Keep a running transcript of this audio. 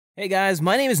Hey guys,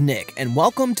 my name is Nick, and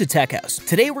welcome to Tech House.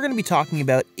 Today we're going to be talking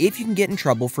about if you can get in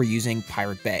trouble for using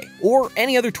Pirate Bay, or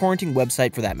any other torrenting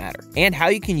website for that matter, and how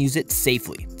you can use it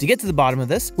safely. To get to the bottom of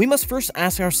this, we must first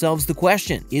ask ourselves the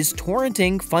question, is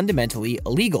torrenting fundamentally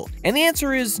illegal? And the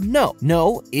answer is no.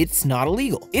 No, it's not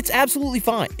illegal. It's absolutely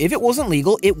fine. If it wasn't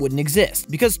legal, it wouldn't exist,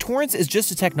 because torrents is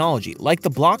just a technology, like the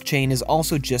blockchain is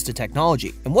also just a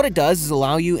technology. And what it does is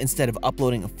allow you, instead of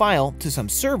uploading a file to some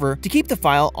server, to keep the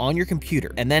file on your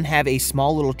computer, and then have a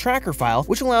small little tracker file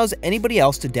which allows anybody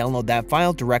else to download that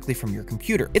file directly from your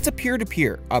computer. It's a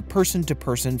peer-to-peer, a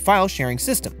person-to-person file sharing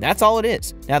system. That's all it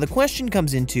is. Now the question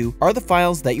comes into, are the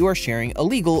files that you are sharing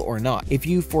illegal or not? If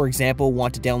you, for example,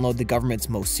 want to download the government's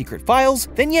most secret files,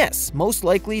 then yes, most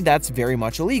likely that's very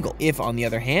much illegal. If, on the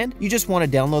other hand, you just want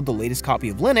to download the latest copy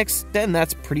of Linux, then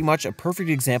that's pretty much a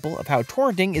perfect example of how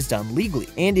torrenting is done legally,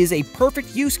 and is a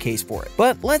perfect use case for it.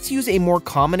 But let's use a more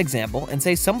common example and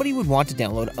say somebody would want to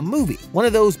download a movie, one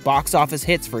of those box office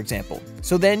hits for example.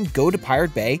 So then go to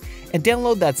Pirate Bay and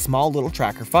download that small little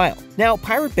tracker file. Now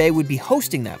Pirate Bay would be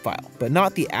hosting that file, but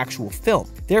not the actual film,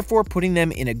 therefore putting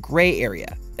them in a gray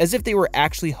area. As if they were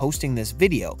actually hosting this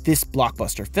video, this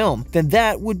blockbuster film, then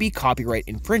that would be copyright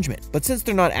infringement. But since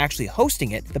they're not actually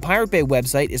hosting it, the Pirate Bay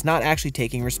website is not actually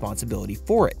taking responsibility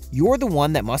for it. You're the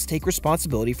one that must take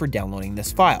responsibility for downloading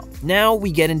this file. Now we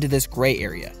get into this gray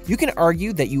area. You can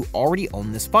argue that you already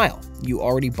own this file. You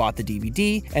already bought the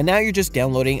DVD, and now you're just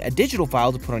downloading a digital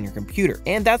file to put on your computer.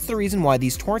 And that's the reason why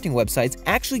these torrenting websites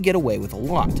actually get away with a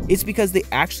lot. It's because they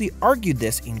actually argued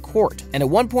this in court. And at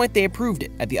one point they approved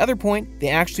it. At the other point, they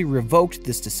actually revoked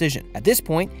this decision. At this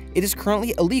point, it is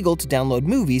currently illegal to download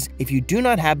movies if you do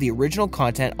not have the original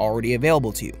content already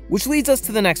available to you. Which leads us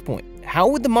to the next point. How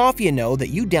would the mafia know that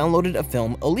you downloaded a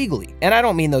film illegally? And I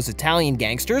don't mean those Italian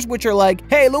gangsters which are like,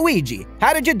 "Hey Luigi,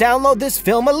 how did you download this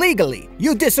film illegally?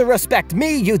 You disrespect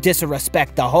me, you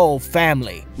disrespect the whole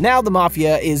family." Now the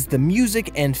mafia is the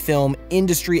Music and Film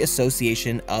Industry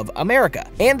Association of America.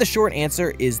 And the short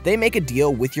answer is they make a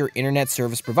deal with your internet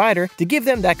service provider to give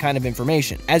them that kind of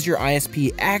information, as your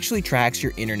ISP actually tracks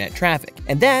your internet traffic.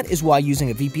 And that is why using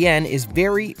a VPN is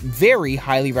very, very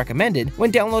highly recommended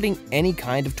when downloading any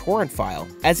kind of torrent file,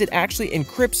 as it actually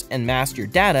encrypts and masks your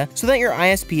data so that your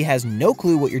ISP has no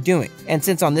clue what you're doing. And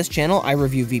since on this channel I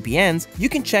review VPNs, you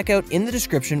can check out in the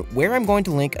description where I'm going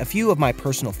to link a few of my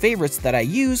personal favorites that I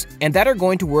use and that are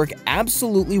going to work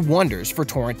absolutely wonders for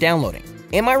torrent downloading.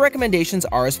 And my recommendations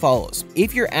are as follows.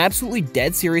 If you're absolutely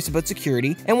dead serious about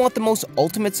security and want the most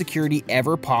ultimate security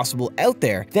ever possible out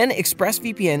there, then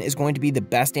ExpressVPN is going to be the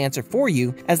best answer for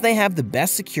you, as they have the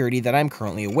best security that I'm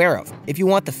currently aware of. If you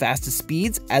want the fastest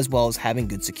speeds as well as having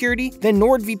good security, then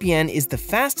NordVPN is the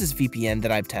fastest VPN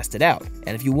that I've tested out.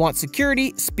 And if you want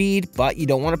security, speed, but you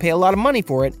don't want to pay a lot of money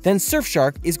for it, then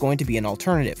Surfshark is going to be an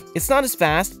alternative. It's not as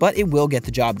fast, but it will get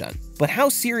the job done. But how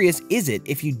serious is it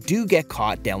if you do get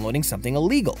caught downloading something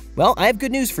illegal? Well, I have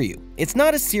good news for you. It's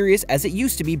not as serious as it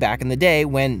used to be back in the day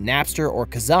when Napster or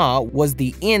Kazaa was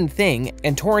the in thing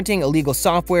and torrenting illegal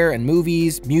software and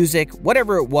movies, music,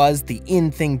 whatever it was, the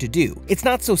in thing to do. It's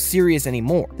not so serious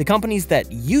anymore. The companies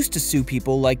that used to sue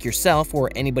people like yourself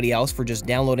or anybody else for just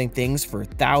downloading things for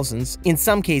thousands, in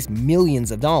some case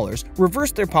millions of dollars,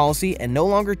 reversed their policy and no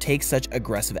longer take such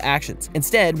aggressive actions.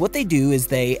 Instead, what they do is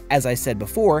they, as I said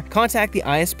before, contact the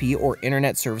ISP or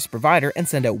internet service provider and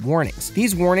send out warnings.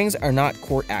 These warnings are not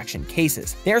court action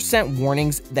cases. They are sent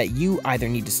warnings that you either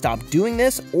need to stop doing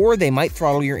this, or they might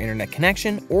throttle your internet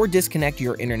connection or disconnect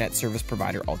your internet service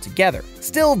provider altogether.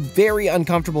 Still very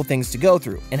uncomfortable things to go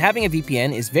through, and having a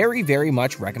VPN is very, very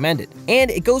much recommended.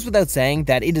 And it goes without saying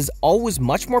that it is always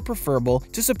much more preferable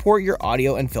to support your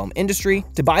audio and film industry,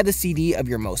 to buy the CD of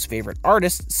your most favorite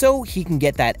artist so he can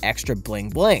get that extra bling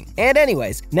bling. And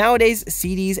anyways, nowadays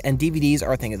CDs and DVDs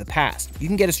are a thing of the past. You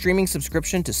can get a streaming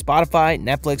subscription to Spotify,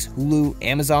 Netflix, Hulu,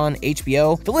 Amazon,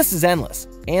 HBO, the list is endless.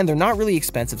 And they're not really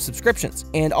expensive subscriptions.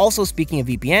 And also, speaking of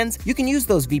VPNs, you can use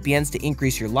those VPNs to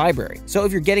increase your library. So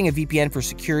if you're getting a VPN for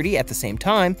security at the same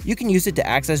time, you can use it to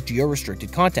access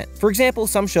geo-restricted content. For example,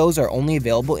 some shows are only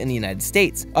available in the United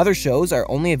States. Other shows are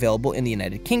only available in the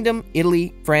United Kingdom,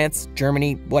 Italy, France,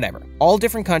 Germany, whatever. All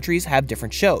different countries have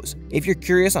different shows. If you're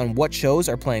curious on what shows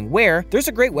are playing where, there's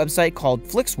a great website called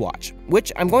FlixWatch,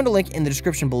 which I'm going to link in the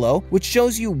description below, which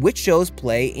shows you which shows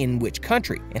play in which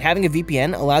country. And having a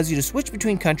VPN allows you to switch between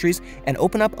between countries and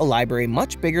open up a library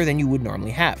much bigger than you would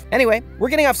normally have. Anyway, we're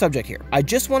getting off subject here. I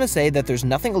just want to say that there's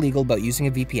nothing illegal about using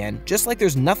a VPN, just like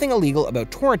there's nothing illegal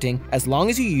about torrenting as long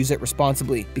as you use it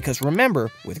responsibly, because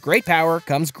remember, with great power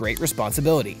comes great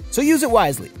responsibility. So use it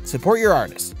wisely, support your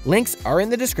artists. Links are in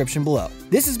the description below.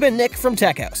 This has been Nick from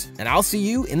Tech House, and I'll see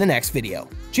you in the next video.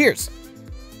 Cheers!